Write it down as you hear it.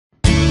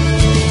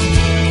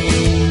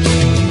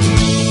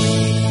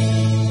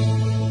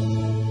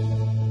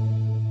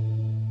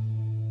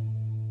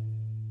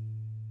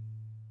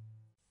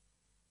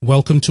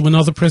welcome to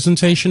another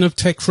presentation of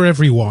Tech for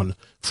Everyone,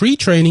 free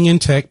training in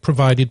tech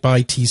provided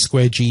by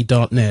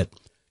t2g.net.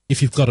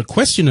 If you've got a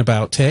question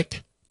about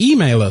tech,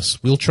 email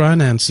us. We'll try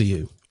and answer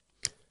you.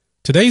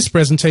 Today's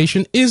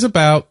presentation is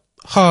about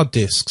hard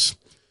disks.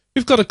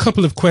 We've got a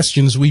couple of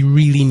questions we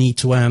really need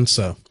to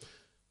answer.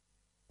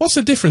 What's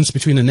the difference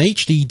between an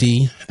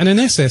HDD and an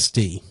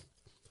SSD?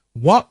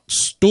 What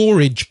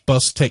storage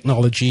bus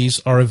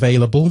technologies are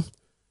available?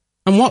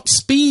 And what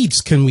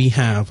speeds can we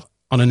have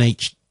on an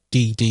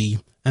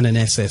HDD and an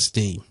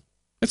SSD?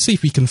 Let's see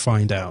if we can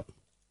find out.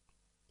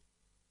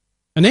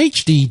 An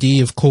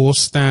HDD, of course,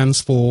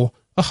 stands for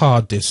a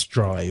hard disk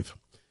drive.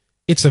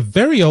 It's a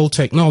very old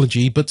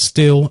technology, but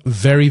still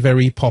very,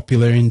 very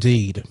popular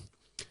indeed.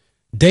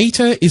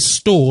 Data is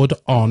stored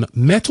on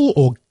metal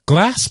or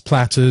glass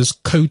platters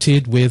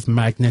coated with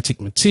magnetic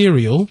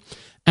material,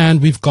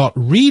 and we've got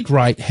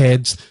read-write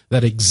heads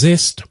that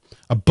exist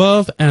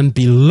above and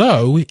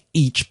below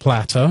each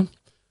platter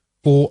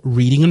for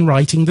reading and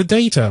writing the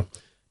data.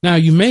 Now,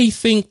 you may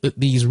think that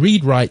these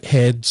read-write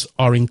heads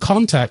are in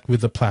contact with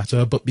the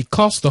platter, but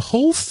because the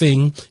whole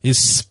thing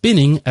is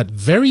spinning at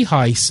very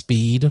high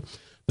speed,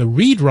 the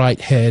read-write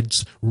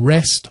heads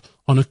rest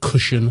on a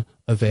cushion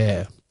of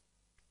air.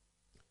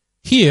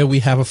 Here we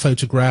have a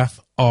photograph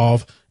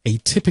of a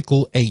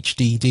typical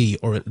HDD,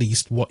 or at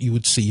least what you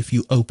would see if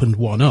you opened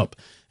one up.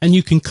 And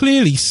you can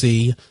clearly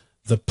see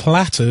the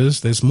platters.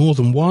 There's more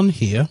than one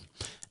here.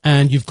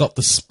 And you've got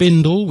the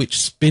spindle, which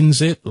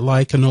spins it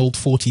like an old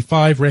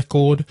 45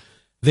 record.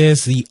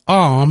 There's the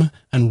arm,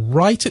 and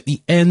right at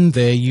the end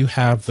there you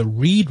have the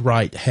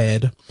read-write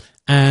head,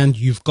 and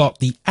you've got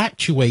the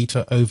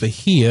actuator over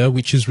here,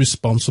 which is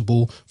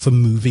responsible for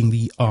moving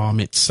the arm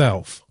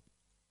itself.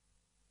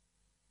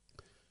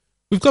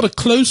 We've got a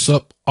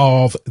close-up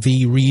of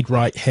the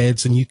read-write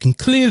heads, and you can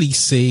clearly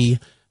see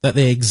that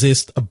they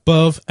exist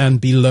above and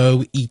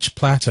below each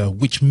platter,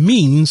 which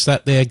means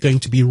that they're going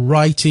to be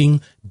writing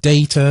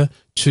data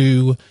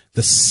to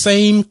the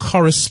same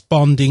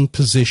corresponding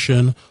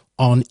position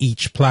on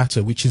each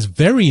platter, which is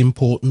very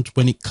important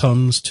when it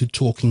comes to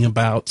talking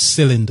about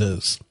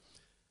cylinders.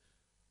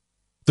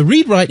 The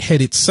read-write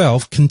head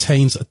itself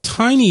contains a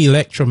tiny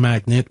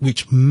electromagnet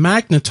which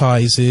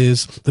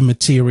magnetizes the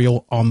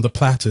material on the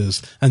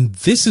platters, and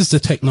this is the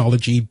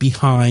technology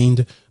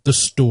behind the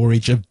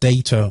storage of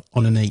data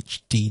on an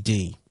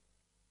HDD.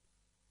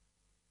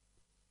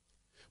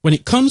 When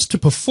it comes to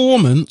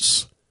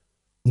performance,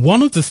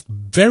 one of the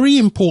very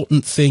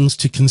important things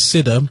to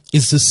consider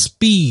is the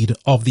speed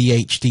of the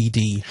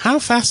HDD, how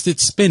fast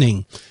it's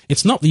spinning.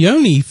 It's not the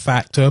only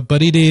factor,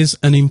 but it is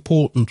an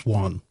important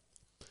one.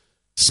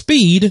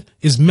 Speed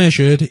is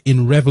measured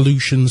in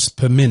revolutions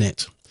per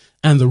minute,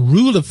 and the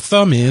rule of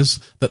thumb is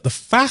that the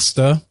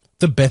faster,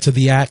 the better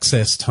the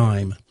access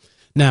time.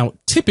 Now,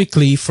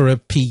 typically for a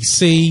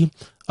PC,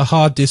 a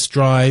hard disk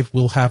drive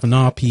will have an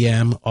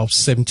RPM of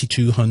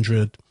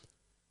 7200,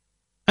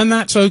 and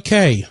that's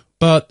okay,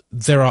 but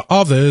there are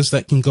others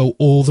that can go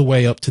all the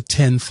way up to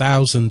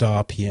 10,000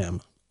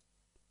 RPM.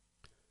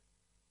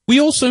 We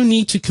also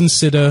need to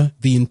consider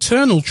the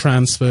internal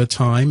transfer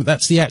time,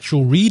 that's the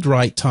actual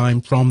read-write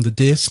time from the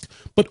disk,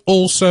 but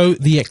also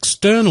the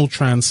external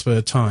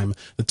transfer time,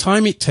 the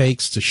time it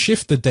takes to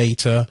shift the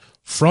data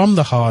from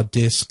the hard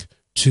disk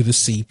to the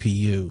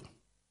CPU.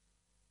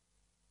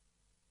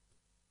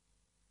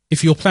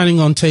 If you're planning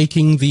on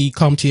taking the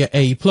CompTIA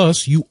A+,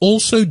 you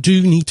also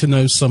do need to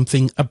know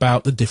something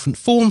about the different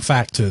form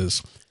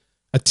factors.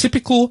 A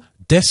typical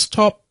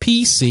desktop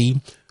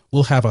PC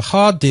will have a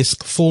hard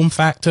disk form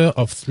factor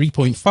of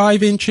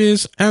 3.5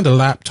 inches and a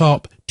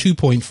laptop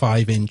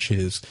 2.5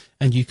 inches,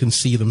 and you can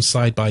see them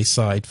side by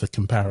side for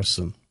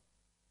comparison.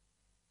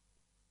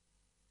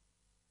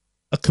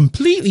 A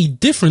completely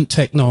different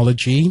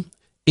technology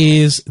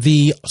is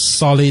the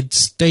solid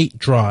state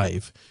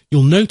drive.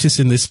 You'll notice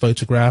in this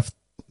photograph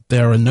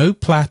there are no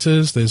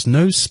platters, there's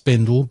no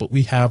spindle, but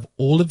we have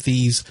all of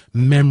these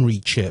memory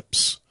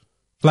chips,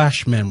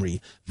 flash memory.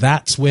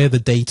 That's where the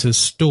data is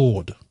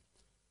stored.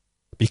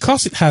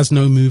 Because it has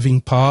no moving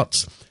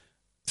parts,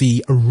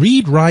 the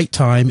read-write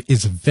time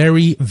is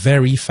very,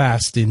 very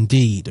fast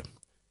indeed.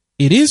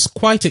 It is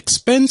quite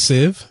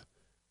expensive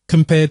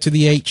compared to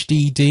the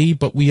HDD,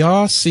 but we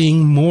are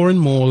seeing more and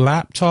more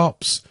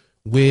laptops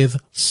with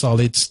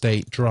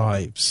solid-state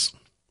drives.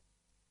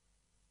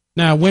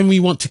 Now, when we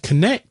want to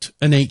connect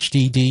an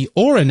HDD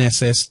or an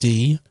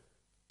SSD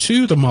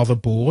to the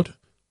motherboard,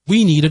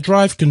 we need a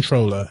drive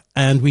controller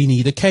and we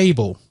need a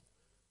cable.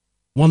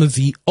 One of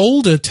the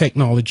older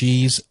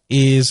technologies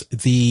is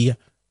the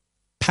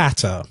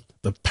PATA,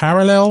 the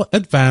Parallel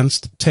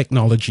Advanced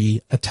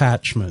Technology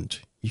Attachment.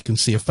 You can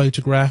see a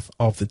photograph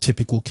of the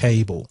typical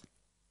cable.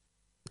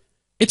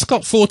 It's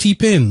got 40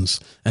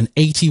 pins and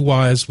 80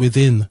 wires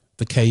within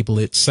the cable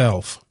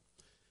itself.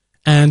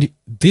 And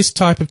this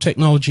type of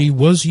technology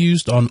was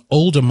used on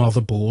older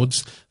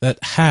motherboards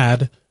that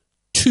had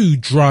 2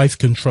 drive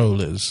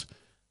controllers.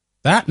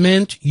 That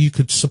meant you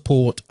could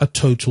support a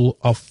total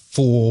of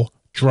 4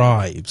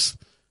 drives.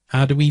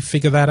 How do we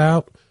figure that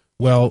out?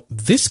 Well,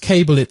 this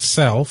cable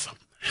itself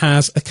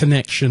has a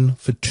connection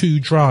for 2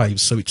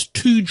 drives. So it's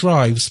 2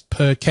 drives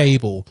per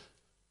cable,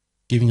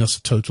 giving us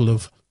a total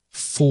of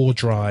 4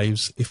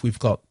 drives if we've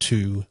got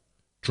 2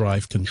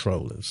 drive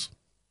controllers.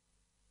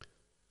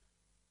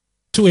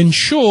 To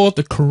ensure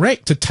the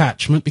correct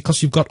attachment,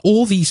 because you've got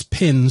all these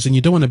pins and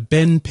you don't want to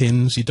bend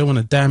pins, you don't want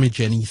to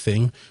damage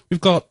anything, we've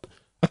got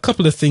a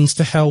couple of things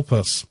to help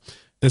us.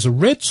 There's a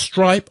red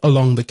stripe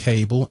along the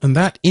cable, and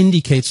that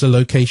indicates the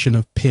location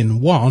of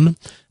pin 1,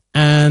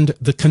 and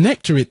the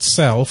connector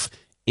itself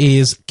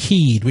is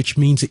keyed, which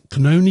means it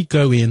can only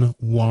go in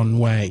one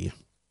way.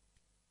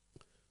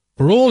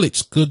 For all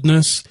its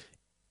goodness,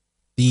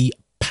 the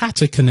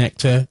PATA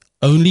connector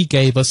only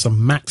gave us a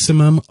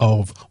maximum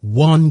of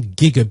 1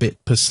 gigabit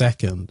per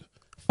second.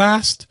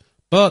 Fast,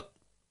 but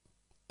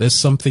there's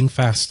something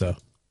faster.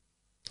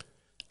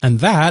 And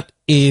that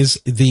is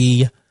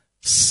the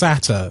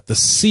SATA, the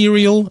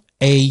serial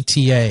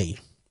ATA.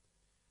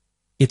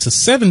 It's a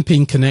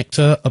 7-pin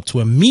connector up to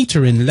 1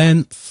 meter in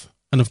length,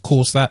 and of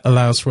course that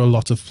allows for a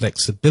lot of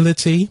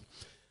flexibility.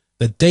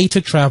 The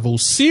data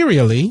travels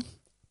serially,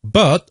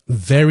 but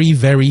very,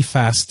 very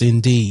fast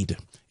indeed.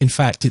 In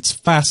fact, it's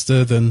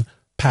faster than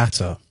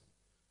PATA.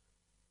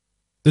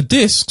 The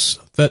disks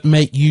that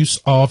make use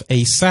of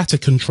a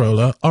SATA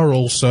controller are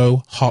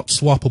also hot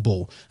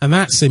swappable, and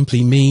that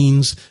simply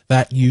means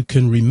that you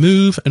can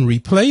remove and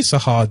replace a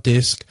hard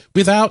disk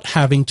without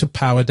having to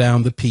power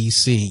down the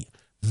PC.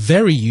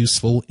 Very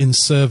useful in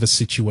server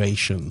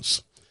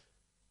situations.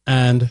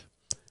 And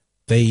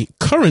they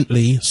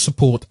currently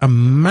support a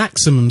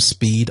maximum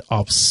speed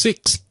of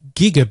 6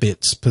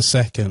 gigabits per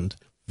second.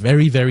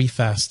 Very, very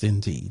fast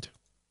indeed.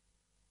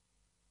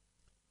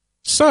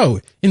 So,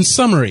 in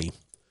summary,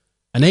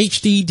 an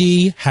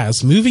HDD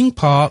has moving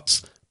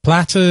parts,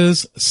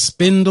 platters, a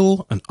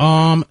spindle, an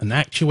arm, an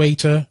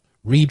actuator,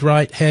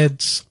 read-write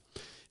heads.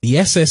 The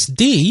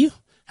SSD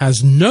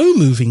has no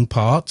moving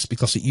parts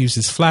because it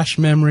uses flash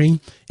memory.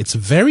 It's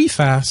very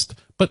fast,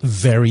 but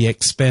very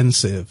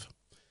expensive.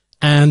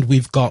 And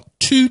we've got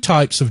 2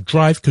 types of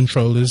drive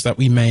controllers that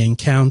we may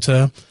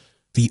encounter.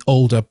 The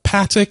older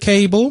PATA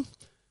cable,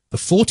 the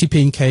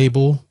 40-pin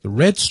cable, the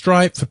red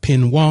stripe for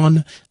pin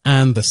 1,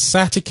 and the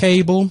SATA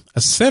cable, a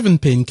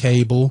 7-pin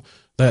cable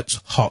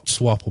that's hot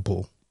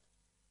swappable.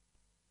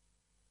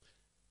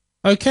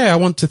 Okay, I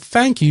want to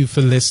thank you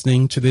for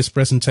listening to this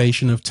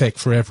presentation of Tech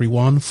for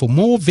Everyone. For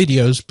more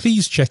videos,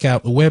 please check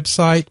out the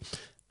website,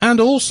 and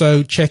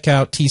also check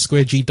out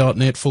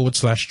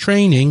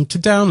t2g.net/training to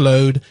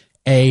download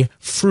a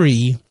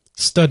free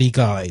study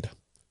guide.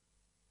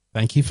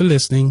 Thank you for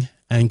listening,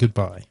 and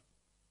goodbye.